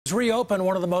Schools reopen.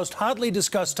 One of the most hotly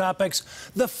discussed topics,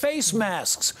 the face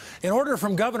masks. An order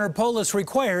from Governor Polis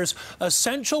requires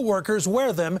essential workers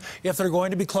wear them if they're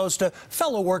going to be close to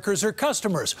fellow workers or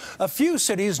customers. A few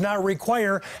cities now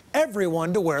require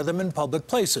everyone to wear them in public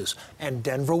places, and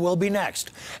Denver will be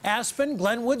next. Aspen,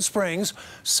 Glenwood Springs,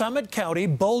 Summit County,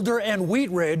 Boulder, and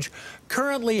Wheat Ridge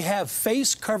currently have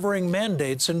face covering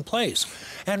mandates in place.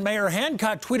 And Mayor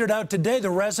Hancock tweeted out today the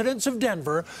residents of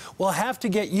Denver will have to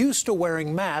get used to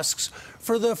wearing masks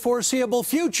for the foreseeable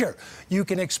future. You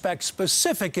can expect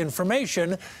specific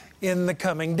information in the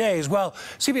coming days. Well,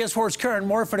 CBS 4's Karen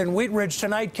Morfitt in Wheat Ridge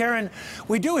tonight. Karen,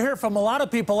 we do hear from a lot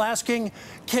of people asking,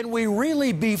 can we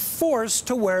really be forced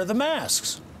to wear the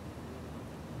masks?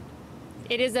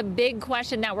 It is a big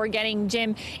question that we're getting,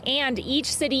 Jim, and each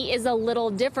city is a little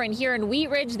different. Here in Wheat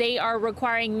Ridge, they are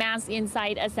requiring masks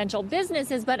inside essential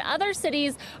businesses, but other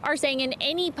cities are saying in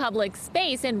any public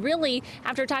space. And really,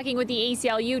 after talking with the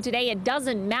ACLU today, it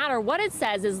doesn't matter what it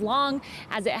says as long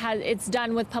as it's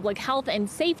done with public health and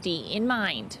safety in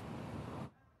mind.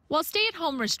 While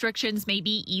stay-at-home restrictions may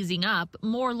be easing up,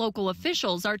 more local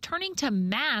officials are turning to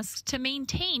masks to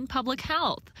maintain public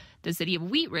health. The city of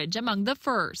Wheat Ridge among the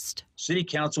first. City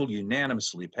Council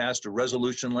unanimously passed a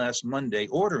resolution last Monday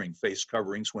ordering face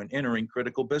coverings when entering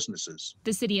critical businesses.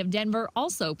 The city of Denver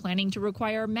also planning to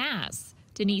require masks.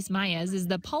 Denise Maez is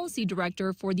the policy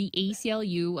director for the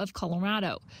ACLU of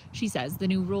Colorado. She says the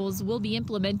new rules will be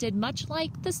implemented much like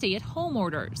the stay-at-home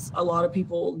orders. A lot of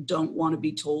people don't want to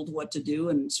be told what to do,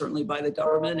 and certainly by the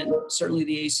government, and certainly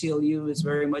the ACLU is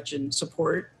very much in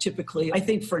support. Typically, I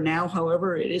think for now,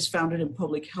 however, it is founded in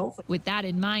public health. With that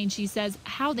in mind, she says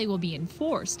how they will be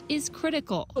enforced is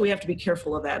critical. We have to be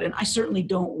careful of that, and I certainly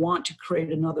don't want to create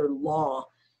another law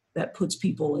that puts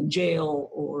people in jail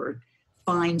or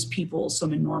fines people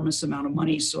some enormous amount of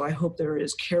money. So I hope there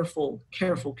is careful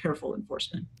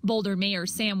enforcement. Boulder Mayor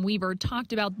Sam Weaver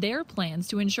talked about their plans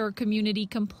to ensure community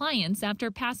compliance after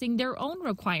passing their own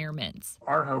requirements.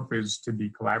 Our hope is to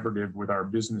be collaborative with our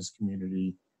business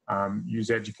community, use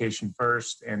education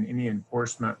first, and any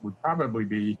enforcement would probably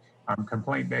be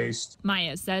complaint-based.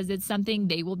 Maya says it's something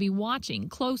they will be watching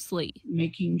closely.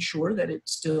 Making sure that it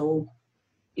still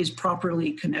is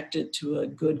properly connected to a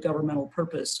good governmental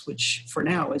purpose, which for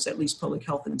now is at least public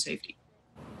health and safety.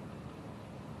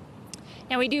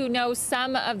 Now, we do know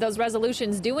some of those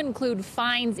resolutions do include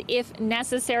fines if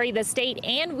necessary. The state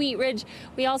and Wheat Ridge,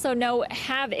 we also know,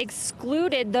 have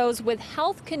excluded those with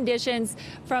health conditions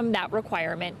from that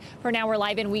requirement. For now, we're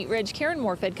live in Wheat Ridge. Karen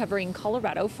Morfitt covering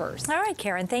Colorado First. All right,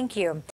 Karen, thank you.